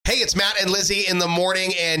It's Matt and Lizzie in the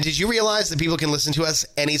morning. And did you realize that people can listen to us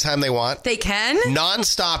anytime they want? They can?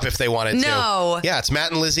 Non-stop if they wanted to. No. Yeah, it's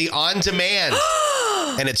Matt and Lizzie on demand.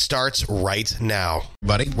 And it starts right now.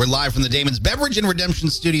 Buddy, we're live from the Damon's Beverage and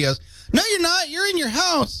Redemption Studios. No, you're not. You're in your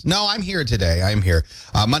house. No, I'm here today. I'm here.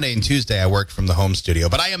 Monday and Tuesday, I worked from the home studio.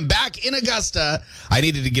 But I am back in Augusta. I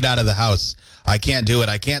needed to get out of the house. I can't do it.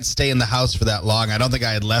 I can't stay in the house for that long. I don't think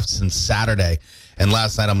I had left since Saturday. And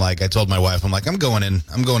last night, I told my wife, I'm going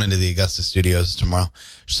into the Augusta studios tomorrow.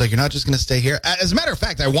 She's like, you're not just going to stay here? As a matter of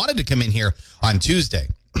fact, I wanted to come in here on Tuesday.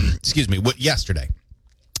 Yesterday.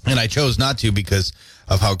 And I chose not to because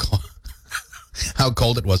of how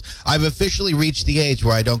cold it was. I've officially reached the age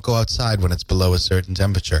where I don't go outside when it's below a certain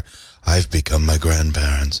temperature. I've become my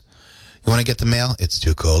grandparents. You want to get the mail? It's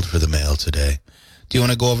too cold for the mail today. Do you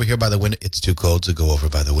want to go over here by the window? It's too cold to go over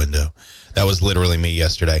by the window. That was literally me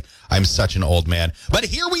yesterday. I'm such an old man. But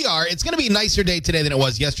here we are. It's going to be a nicer day today than it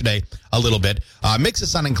was yesterday a little bit. Mix of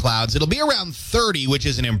sun and clouds. It'll be around 30, which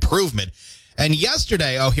is an improvement. And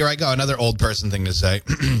yesterday, here I go, another old person thing to say.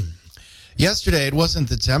 Yesterday, it wasn't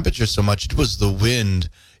the temperature so much. It was the wind.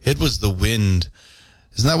 It was the wind.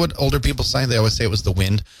 Isn't that what older people say? They always say it was the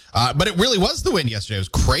wind. But it really was the wind yesterday. It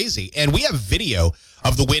was crazy. And we have video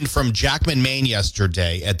of the wind from Jackman, Maine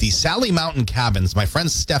yesterday at the Sally Mountain Cabins. My friend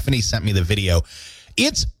Stephanie sent me the video.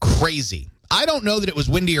 It's crazy. I don't know that it was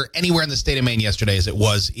windier anywhere in the state of Maine yesterday as it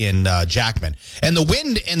was in Jackman. And the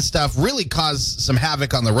wind and stuff really caused some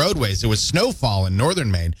havoc on the roadways. There was snowfall in northern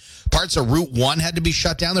Maine. Parts of Route 1 had to be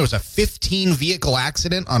shut down. There was a 15-vehicle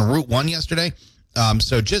accident on Route 1 yesterday.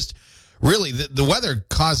 So just really, the weather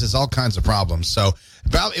causes all kinds of problems. So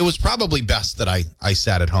it was probably best that I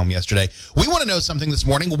sat at home yesterday. We want to know something this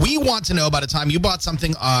morning. We want to know about a time you bought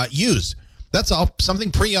something used. That's all.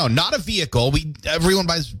 Something pre-owned, not a vehicle. Everyone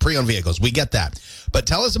buys pre-owned vehicles. We get that. But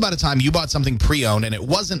tell us about a time you bought something pre-owned and it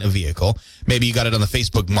wasn't a vehicle. Maybe you got it on the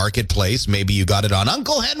Facebook Marketplace. Maybe you got it on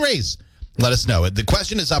Uncle Henry's. Let us know. The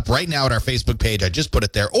question is up right now at our Facebook page. I just put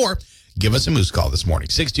it there. Or give us a Moose call this morning,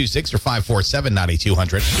 626 or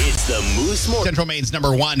 547-9200. It's the Moose Morning. Central Maine's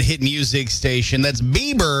 #1 hit music station. That's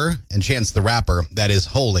Bieber and Chance the Rapper. That is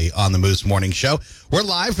Holy on the Moose Morning Show. We're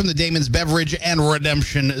live from the Damon's Beverage and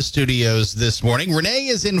Redemption Studios this morning. Renee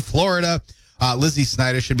is in Florida. Lizzie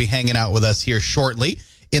Snyder should be hanging out with us here shortly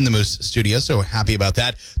in the Moose Studio, so happy about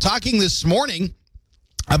that. Talking this morning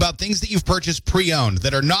about things that you've purchased pre-owned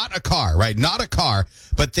that are not a car, right? Not a car,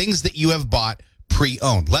 but things that you have bought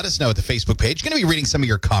pre-owned. Let us know at the Facebook page. Going to be reading some of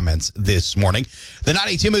your comments this morning. The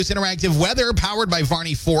 92 Moose Interactive Weather, powered by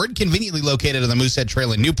Varney Ford, conveniently located on the Moosehead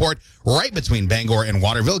Trail in Newport, right between Bangor and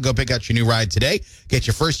Waterville. Go pick out your new ride today. Get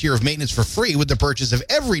your first year of maintenance for free with the purchase of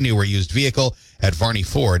every new or used vehicle at Varney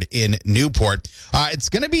Ford in Newport. It's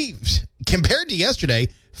going to be, compared to yesterday,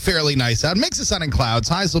 fairly nice out. Mix of sun and clouds.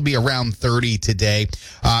 Highs will be around 30 today.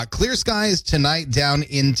 Clear skies tonight down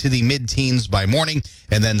into the mid-teens by morning,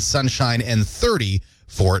 and then sunshine and 30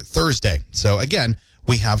 for Thursday. So again,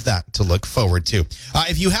 we have that to look forward to.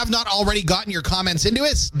 If you have not already gotten your comments into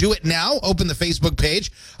it, do it now. Open the Facebook page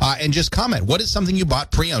and just comment. What is something you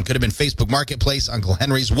bought pre-owned? Could have been Facebook Marketplace, Uncle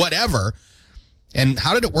Henry's, whatever. And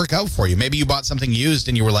how did it work out for you? Maybe you bought something used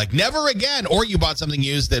and you were like, never again. Or you bought something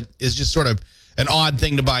used that is just sort of an odd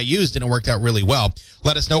thing to buy used, and it worked out really well.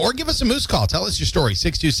 Let us know, or give us a Moose call. Tell us your story,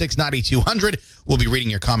 626-9200. We'll be reading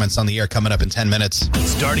your comments on the air coming up in 10 minutes.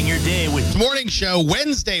 Starting your day with Morning Show,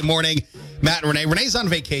 Wednesday morning. Matt and Renee. Renee's on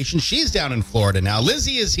vacation. She's down in Florida now.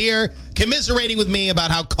 Lizzie is here commiserating with me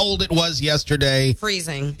about how cold it was yesterday.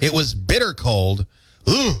 Freezing. It was bitter cold.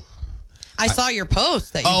 Ooh. I saw your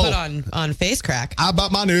post that you put on Face Crack. How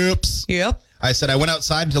about my nips? Yep. I said I went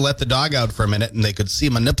outside to let the dog out for a minute, and they could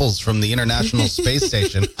see my nipples from the International Space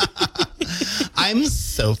Station. I'm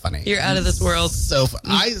so funny. You're out of this world. So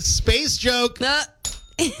space joke. My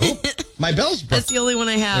bell's broke. That's the only one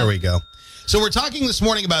I have. There we go. So we're talking this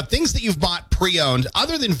morning about things that you've bought pre-owned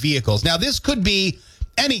other than vehicles. Now, this could be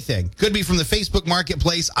anything. Could be from the Facebook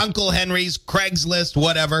Marketplace, Uncle Henry's, Craigslist,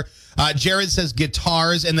 whatever. Jared says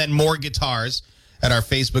guitars and then more guitars at our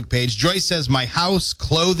Facebook page. Joyce says my house,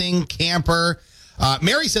 clothing, camper.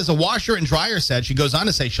 Mary says a washer and dryer set. She goes on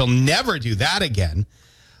to say she'll never do that again.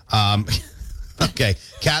 Okay.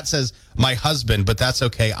 Kat says my husband, but that's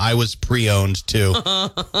okay. I was pre-owned too.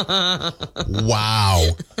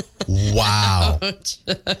 Wow.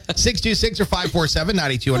 626 or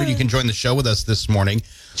 547-9200. You can join the show with us this morning.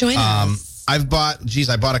 Join us. I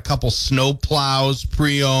bought a couple snow plows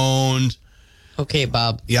pre-owned. Okay,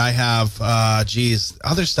 Bob. Yeah, I have,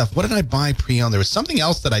 other stuff. What did I buy pre-owned? There was something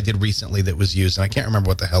else that I did recently that was used, and I can't remember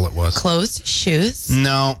what the hell it was. Clothes, shoes?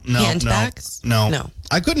 No. Handbags? No.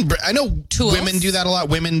 I couldn't, I know Tools? women do that a lot.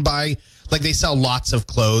 Women buy, like they sell lots of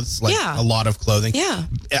clothes, like a lot of clothing. Yeah.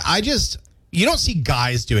 You don't see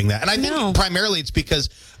guys doing that. And I think primarily it's because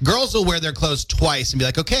girls will wear their clothes twice and be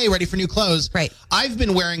like, okay, ready for new clothes. Right. I've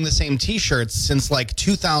been wearing the same T-shirts since like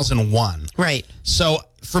 2001. Right. So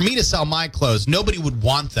for me to sell my clothes, nobody would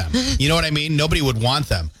want them. You know what I mean? Nobody would want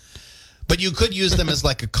them. But you could use them as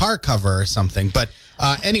like a car cover or something. But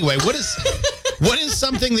anyway, what is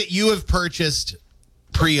something that you have purchased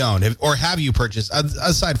pre-owned, or have you purchased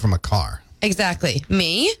aside from a car? Exactly.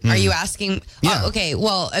 Me? Are you asking? Yeah. Okay.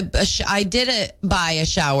 Well, I did buy a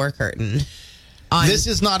shower curtain. This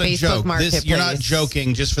is not a Facebook joke. You're not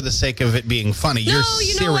joking just for the sake of it being funny. No, You're you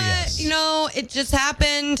serious. know what? You know, it just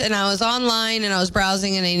happened, and I was online, and I was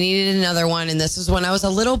browsing, and I needed another one, and this was when I was a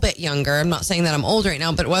little bit younger. I'm not saying that I'm old right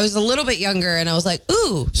now, but when I was a little bit younger, and I was like,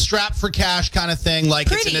 ooh. Strapped for cash kind of thing. Like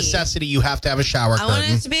Pretty. It's a necessity. You have to have a shower curtain. I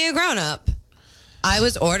wanted to be a grown-up. I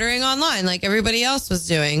was ordering online like everybody else was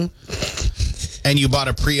doing. And you bought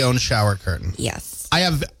a pre-owned shower curtain. Yes. I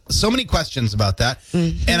have so many questions about that.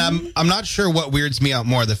 Mm-hmm. And I'm not sure what weirds me out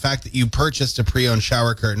more, the fact that you purchased a pre-owned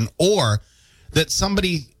shower curtain or that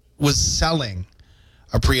somebody was selling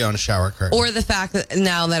a pre-owned shower curtain. Or the fact that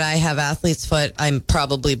now that I have athlete's foot, I'm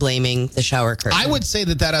probably blaming the shower curtain. I would say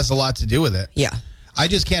that has a lot to do with it. Yeah. I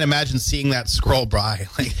just can't imagine seeing that scroll by.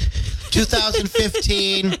 Like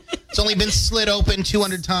 2015, it's only been slit open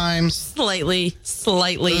 200 times. Slightly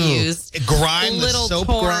used. Grime, the soap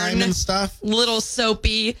torn, grime and stuff. Little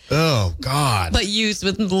soapy. Oh, God. But used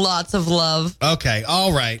with lots of love. Okay,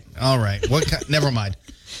 all right. Never mind.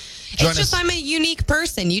 It's just I'm a unique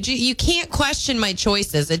person. You can't question my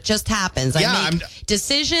choices. It just happens. Yeah, I make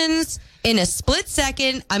decisions in a split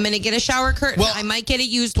second. I'm going to get a shower curtain. Well, I might get a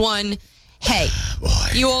used one. Hey,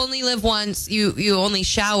 you only live once. You only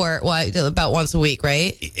shower about once a week,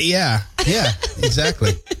 right? Yeah,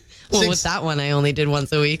 exactly. Well, with that one, I only did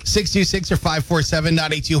once a week. 626 or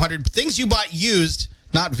 547-98200. Things you bought used,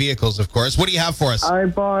 not vehicles, of course. What do you have for us? I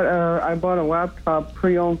bought a laptop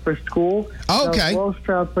pre-owned for school. Oh, okay. Well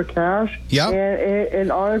strapped for cash. Yeah. And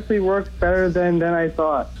it honestly worked better than I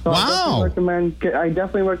thought. So wow. I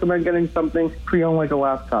definitely recommend getting something pre-owned like a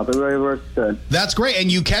laptop. It really works good. That's great,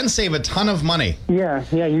 and you can save a ton of money. Yeah,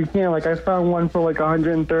 you can. Like I found one for like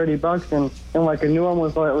 $130, and like a new one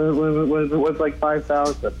was like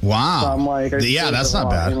 $5,000. Wow. So I'm like, that's not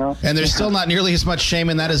bad. You know? And there's still not nearly as much shame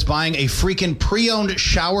in that as buying a freaking pre-owned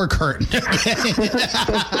shower curtain.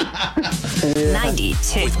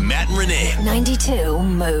 92 with Matt and Renee. 92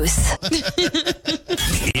 Moose.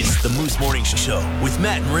 It's the Moose Morning Show with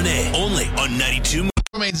Matt and Renee. Only on 92.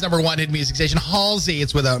 Remains number one hit music station. Halsey,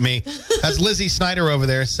 it's without me. That's Lizzie Snyder over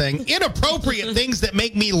there saying inappropriate things that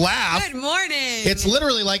make me laugh. Good morning. It's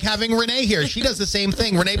literally like having Renee here. She does the same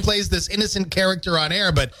thing. Renee plays this innocent character on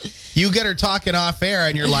air, but you get her talking off air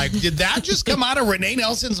and you're like, did that just come out of Renee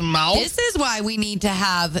Nelson's mouth? This is why we need to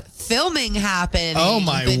have filming happen. Oh,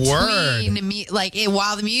 my word.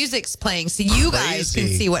 While the music's playing, so you guys can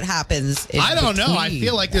see what happens. I don't know. I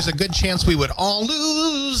feel like there's a good chance we would all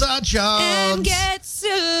lose our jobs. And get sued.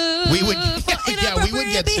 We would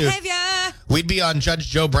get sued. We'd be on Judge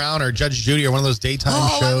Joe Brown or Judge Judy or one of those daytime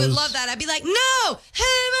shows. I would love that. I'd be like, no.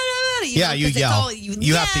 You yell.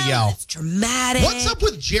 You have to yell. It's dramatic. What's up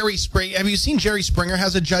with Jerry Springer? Have you seen Jerry Springer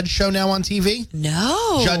has a judge show now on TV?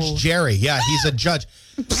 No. Judge Jerry. Yeah, he's a judge.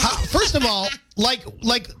 First of all,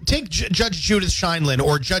 take Judge Judith Sheindlin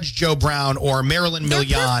or Judge Joe Brown or Marilyn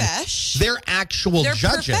Milian. They're actual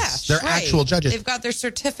judges. They're actual judges. They've got their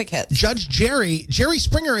certificates. Judge Jerry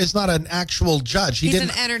Springer is not an actual judge. He's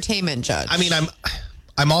an entertainment judge. I mean,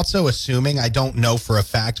 I'm also assuming, I don't know for a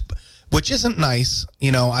fact, which isn't nice.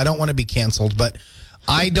 You know, I don't want to be canceled, but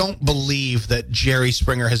I don't believe that Jerry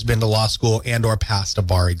Springer has been to law school and or passed a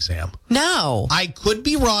bar exam. No. I could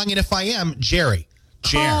be wrong, and if I am, Jerry.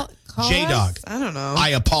 J-Dog. I don't know. I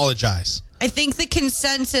apologize. I think the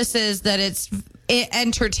consensus is that it's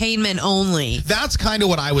entertainment only. That's kind of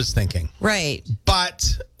what I was thinking. Right. But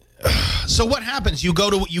so what happens? You go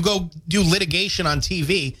do litigation on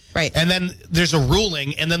TV, right? And then there's a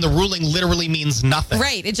ruling, and then the ruling literally means nothing.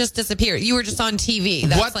 Right. It just disappeared. You were just on TV.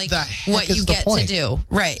 That's what like the heck what is you the get point? to do.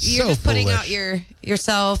 Right. You're So just putting foolish. out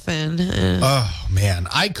yourself and oh man,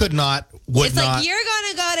 I would it's not. like you're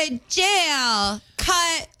gonna go to jail.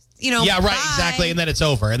 Cut. Yeah, right, bye. exactly. And then it's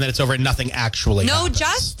over. And nothing actually No happens.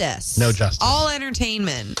 justice. No justice. All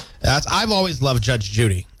entertainment. I've always loved Judge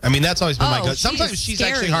Judy. I mean, that's always been my go. She Sometimes is she's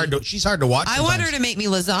scary. actually hard to watch. I want her to make me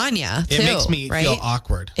lasagna, too. It makes me right? feel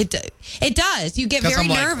awkward. It does. You get very I'm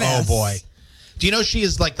like, nervous. oh, boy. Do you know she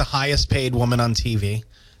is like the highest paid woman on TV?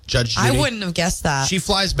 Judge Judy. I wouldn't have guessed that. She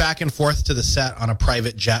flies back and forth to the set on a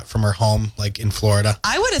private jet from her home, like in Florida.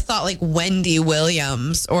 I would have thought like Wendy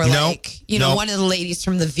Williams or one of the ladies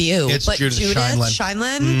from The View. It's but Judith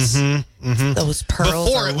Sheindlin. Those pearls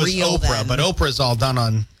Before are it was real Oprah, then. but Oprah's all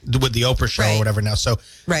done with the Oprah show Right. or whatever now. So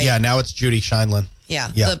Right. yeah, now it's Judy Sheindlin. Yeah,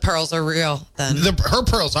 Yeah. the pearls are real then. Her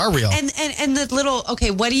pearls are real. And the little, okay,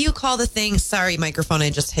 what do you call the thing? Sorry, microphone, I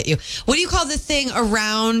just hit you. What do you call the thing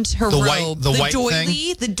around her The robe? white doily?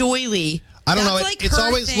 thing? The doily. I don't know. That's like It's her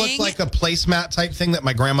always thing. looked like a placemat type thing that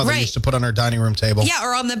my grandmother Right. used to put on her dining room table. Yeah,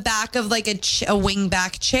 or on the back of like a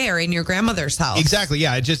wingback chair in your grandmother's house. Exactly.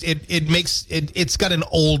 Yeah. It's got an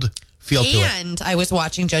old feel to it. And I was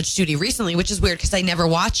watching Judge Judy recently, which is weird because I never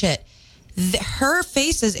watch it. Her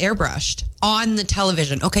face is airbrushed on the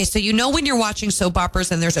television. Okay, so when you're watching soap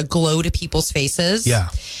operas and there's a glow to people's faces. Yeah.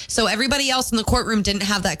 So everybody else in the courtroom didn't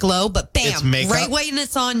have that glow, but bam, It's makeup? right when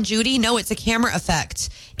it's on Judy, no, it's a camera effect.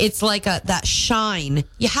 It's like that shine.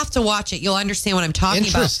 You have to watch it. You'll understand what I'm talking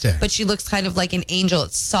Interesting. about. But she looks kind of like an angel.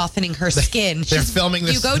 It's softening her skin. They're filming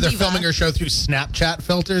this. They're Diva. filming her show through Snapchat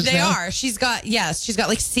filters. They now? are. She's got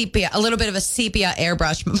like sepia, a little bit of a sepia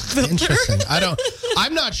airbrush filter. Interesting.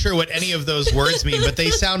 I'm not sure what any of those words mean, but they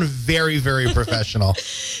sound very, very professional.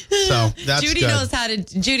 So that's Judy good. knows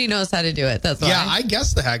how to do it. That's why. Yeah, I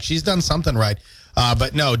guess the heck she's done something right.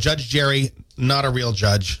 But no, Judge Jerry, not a real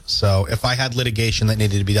judge. So if I had litigation that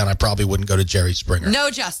needed to be done, I probably wouldn't go to Jerry Springer.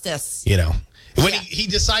 No justice. When he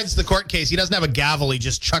decides the court case, he doesn't have a gavel. He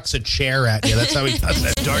just chucks a chair at you. That's how he does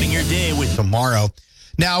it. Starting your day with Tomorrow.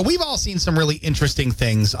 Now, we've all seen some really interesting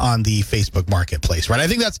things on the Facebook marketplace, right? I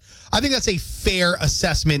think that's a fair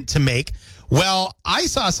assessment to make. Well, I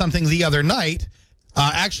saw something the other night.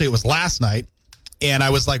 Actually, it was last night. And I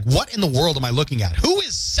was like, what in the world am I looking at? Who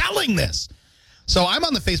is selling this? So I'm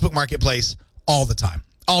on the Facebook marketplace all the time.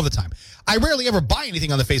 All the time. I rarely ever buy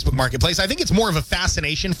anything on the Facebook marketplace. I think it's more of a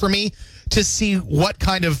fascination for me to see what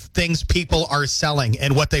kind of things people are selling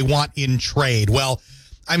and what they want in trade. Well,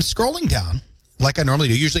 I'm scrolling down like I normally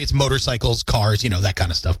do. Usually it's motorcycles, cars, that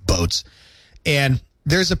kind of stuff, boats. And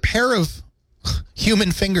there's a pair of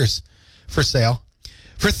human fingers for sale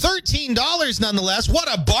for $13 nonetheless. What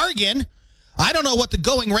a bargain. I don't know what the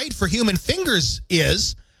going rate for human fingers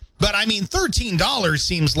is, but I mean, $13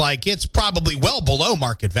 seems like it's probably well below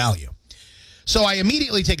market value. So I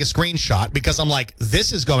immediately take a screenshot because I'm like,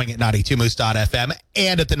 this is going at 92moose.fm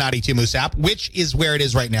and at the 92 Moose app, which is where it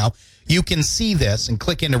is right now. You can see this and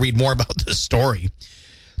click in to read more about the story.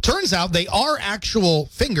 Turns out they are actual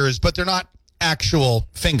fingers, but they're not actual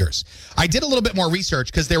fingers. I did a little bit more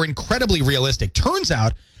research because they're incredibly realistic. Turns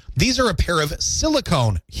out these are a pair of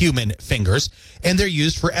silicone human fingers, and they're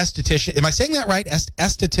used for esthetician. Am I saying that right?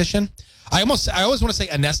 Esthetician? I always want to say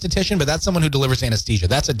anesthetician, but that's someone who delivers anesthesia.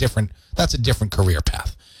 That's a different career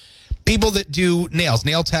path. People that do nails,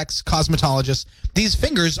 nail techs, cosmetologists, these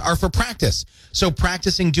fingers are for practice. So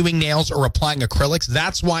practicing doing nails or applying acrylics,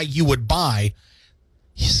 that's why you would buy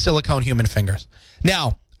silicone human fingers.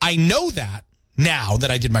 Now, I know that now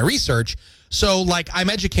that I did my research, so I'm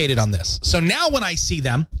educated on this. So now when I see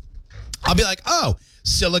them, I'll be like, oh,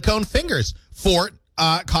 silicone fingers for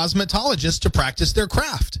cosmetologists to practice their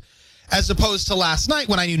craft. As opposed to last night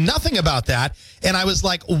when I knew nothing about that. And I was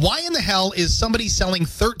like, why in the hell is somebody selling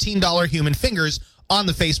 $13 human fingers on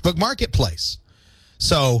the Facebook marketplace?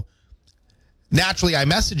 So naturally, I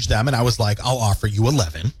messaged them and I was like, I'll offer you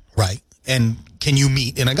 11, right? And can you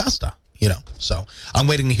meet in Augusta? So I'm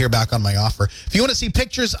waiting to hear back on my offer. If you want to see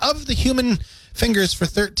pictures of the human fingers for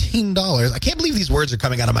 $13, I can't believe these words are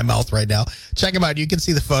coming out of my mouth right now. Check them out. You can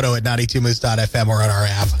see the photo at 92moose.fm or on our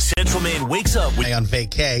app. Central Man wakes up with On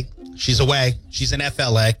vacay. She's away. She's in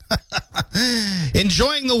FLA.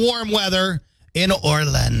 Enjoying the warm weather in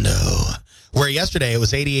Orlando, where yesterday it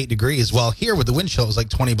was 88 degrees. Well, here with the wind chill, it was like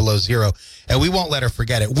 20 below zero. And we won't let her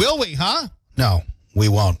forget it. Will we, huh? No, we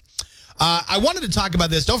won't. I wanted to talk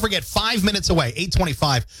about this. Don't forget, 5 minutes away,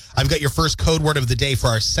 8:25. I've got your first code word of the day for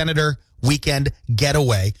our Senator Weekend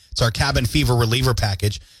Getaway. It's our cabin fever reliever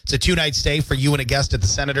package. It's a 2-night stay for you and a guest at the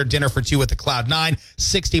Senator, dinner for two at the Cloud 9,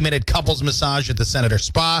 60-minute couples massage at the Senator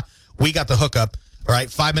Spa. We got the hookup. All right,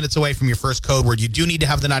 5 minutes away from your first code word. You do need to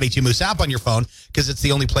have the 92 Moose app on your phone because it's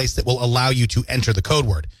the only place that will allow you to enter the code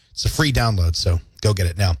word. It's a free download, so Go get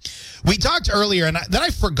it now. We talked earlier, and then I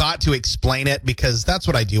forgot to explain it because that's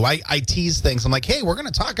what I do. I tease things. I'm like, hey, we're going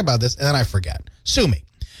to talk about this, and then I forget. Sue me.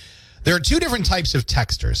 There are two different types of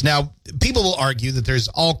texters. Now, people will argue that there's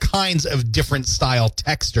all kinds of different style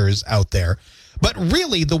texters out there. But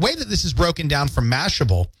really, the way that this is broken down from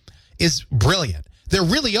Mashable is brilliant. There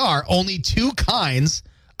really are only two kinds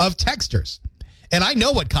of texters. And I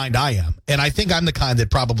know what kind I am. And I think I'm the kind that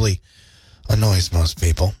probably annoys most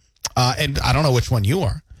people. And I don't know which one you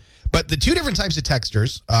are. But the two different types of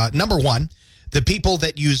texters, number one, the people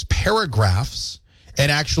that use paragraphs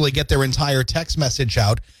and actually get their entire text message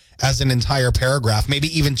out as an entire paragraph, maybe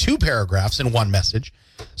even two paragraphs in one message,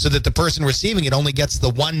 so that the person receiving it only gets the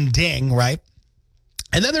one ding, right?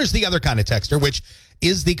 And then there's the other kind of texter, which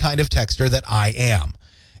is the kind of texter that I am.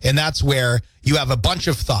 And that's where you have a bunch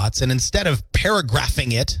of thoughts, and instead of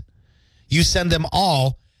paragraphing it, you send them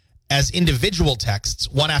all as individual texts,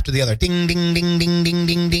 one after the other. Ding, ding, ding, ding, ding,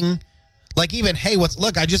 ding, ding. Like even, hey,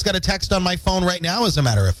 look, I just got a text on my phone right now, as a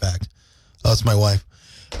matter of fact. Oh, it's my wife.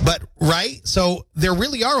 But, right? So there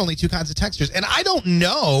really are only two kinds of texters. And I don't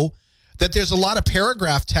know that there's a lot of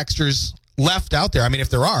paragraph texters left out there. I mean, if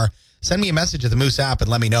there are, send me a message at the Moose app and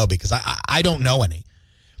let me know, because I don't know any.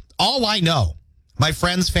 All I know, my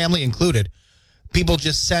friends, family included, people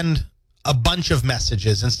just send a bunch of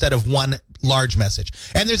messages instead of one large message.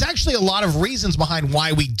 And there's actually a lot of reasons behind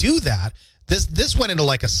why we do that. This went into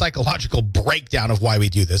like a psychological breakdown of why we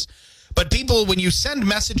do this. But people, when you send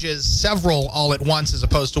messages, several all at once as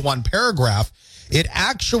opposed to one paragraph, it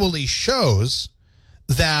actually shows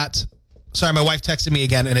that... Sorry, my wife texted me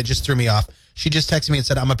again, and it just threw me off. She just texted me and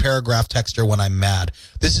said, I'm a paragraph texter when I'm mad.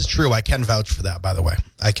 This is true. I can vouch for that, by the way.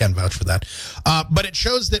 I can vouch for that. But it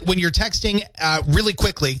shows that when you're texting really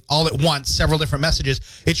quickly, all at once, several different messages,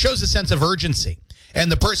 it shows a sense of urgency. And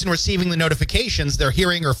the person receiving the notifications, they're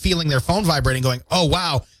hearing or feeling their phone vibrating, going, oh,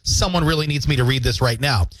 wow, someone really needs me to read this right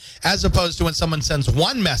now. As opposed to when someone sends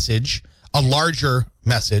one message, a larger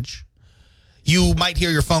message, you might hear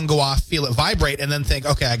your phone go off, feel it vibrate, and then think,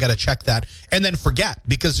 okay, I got to check that, and then forget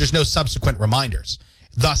because there's no subsequent reminders.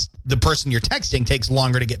 Thus, the person you're texting takes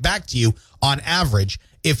longer to get back to you on average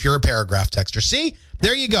if you're a paragraph texter. See?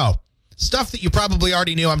 There you go. Stuff that you probably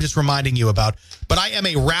already knew, I'm just reminding you about. But I am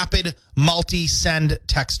a rapid multi-send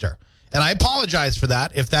texter. And I apologize for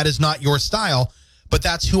that if that is not your style, but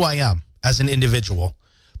that's who I am as an individual.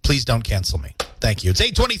 Please don't cancel me. Thank you. It's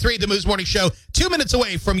 8:23, the Moose Morning Show, 2 minutes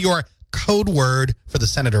away from your code word for the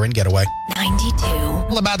Senator in Getaway. 92.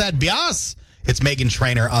 All about that bias. It's Megan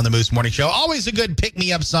Trainor on the Moose Morning Show. Always a good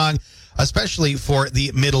pick-me-up song, especially for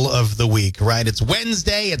the middle of the week, right? It's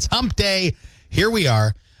Wednesday. It's hump day. Here we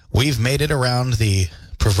are. We've made it around the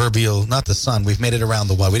proverbial, not the sun. We've made it around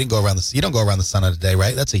the what? We didn't go around the, you don't go around the sun on a day,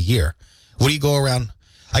 right? That's a year. What do you go around?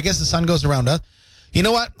 I guess the sun goes around us. You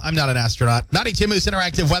know what? I'm not an astronaut. 92 Moose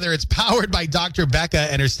Interactive Weather. It's powered by Dr. Becca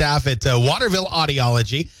and her staff at Waterville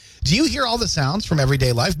Audiology. Do you hear all the sounds from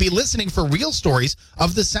everyday life? Be listening for real stories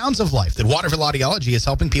of the sounds of life that Waterville Audiology is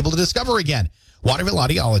helping people to discover again. Waterville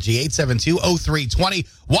Audiology, 872-0320,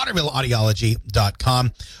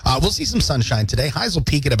 watervilleaudiology.com. We'll see some sunshine today. Highs will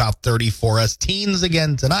peak at about 30 for us. Teens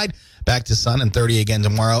again tonight, back to sun and 30 again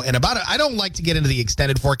tomorrow. And I don't like to get into the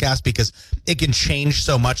extended forecast because it can change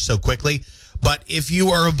so much so quickly. But if you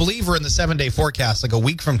are a believer in the 7-day forecast, like a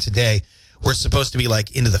week from today, we're supposed to be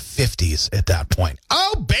like into the 50s at that point.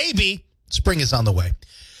 Oh, baby, spring is on the way.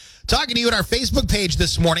 Talking to you at our Facebook page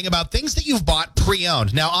this morning about things that you've bought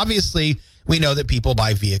pre-owned. Now, obviously, we know that people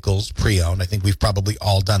buy vehicles pre-owned. I think we've probably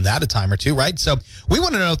all done that a time or two, right? So we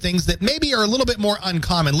want to know things that maybe are a little bit more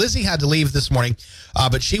uncommon. Lizzie had to leave this morning,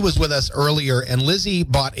 but she was with us earlier, and Lizzie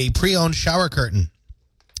bought a pre-owned shower curtain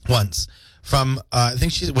once from, I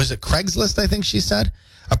think was it Craigslist, I think she said?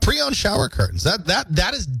 A pre-owned shower curtains.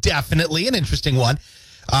 That is definitely an interesting one.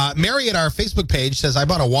 Mary at our Facebook page says, I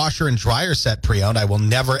bought a washer and dryer set pre-owned. I will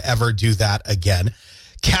never, ever do that again.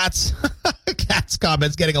 Kat's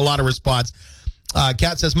comments getting a lot of response.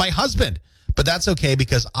 Kat says, my husband, but that's okay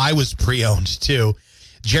because I was pre-owned too.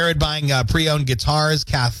 Jared buying pre-owned guitars.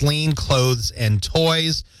 Kathleen, clothes and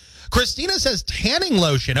toys. Christina says tanning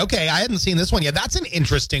lotion. Okay, I hadn't seen this one yet. That's an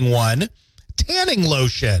interesting one. Tanning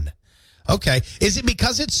lotion. Okay. Is it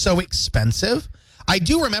because it's so expensive? I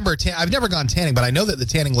do remember, I've never gone tanning, but I know that the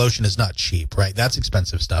tanning lotion is not cheap, right? That's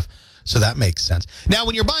expensive stuff. So that makes sense. Now,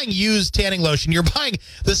 when you're buying used tanning lotion, you're buying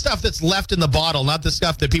the stuff that's left in the bottle, not the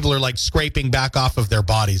stuff that people are like scraping back off of their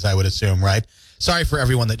bodies, I would assume, right? Sorry for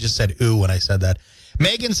everyone that just said ooh when I said that.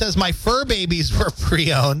 Megan says, my fur babies were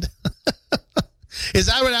pre-owned. Is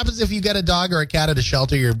that what happens if you get a dog or a cat at a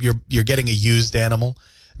shelter? You're getting a used animal.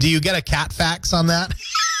 Do you get a cat fax on that?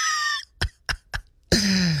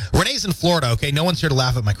 Everybody's in Florida, okay? No one's here to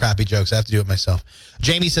laugh at my crappy jokes. I have to do it myself.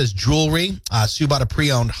 Jamie says jewelry. Sue bought a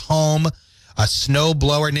pre-owned home, a snow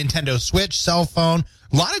blower, Nintendo Switch, cell phone.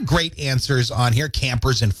 A lot of great answers on here.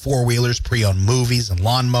 Campers and four-wheelers, pre-owned movies and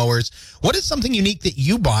lawnmowers. What is something unique that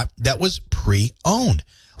you bought that was pre-owned?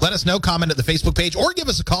 Let us know. Comment at the Facebook page or give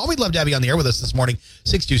us a call. We'd love to have you on the air with us this morning.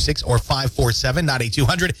 626 or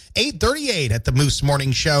 547-9200 838 at the Moose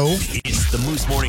Morning Show. It's the Moose Morning